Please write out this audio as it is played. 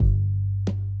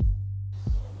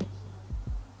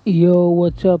Yo,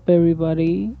 what's up,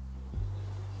 everybody?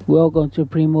 Welcome to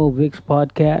Primo Vic's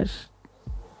podcast.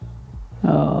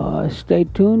 Stay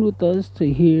tuned with us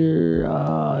to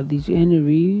hear these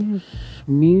interviews,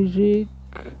 music,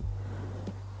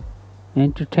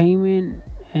 entertainment,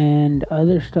 and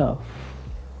other stuff.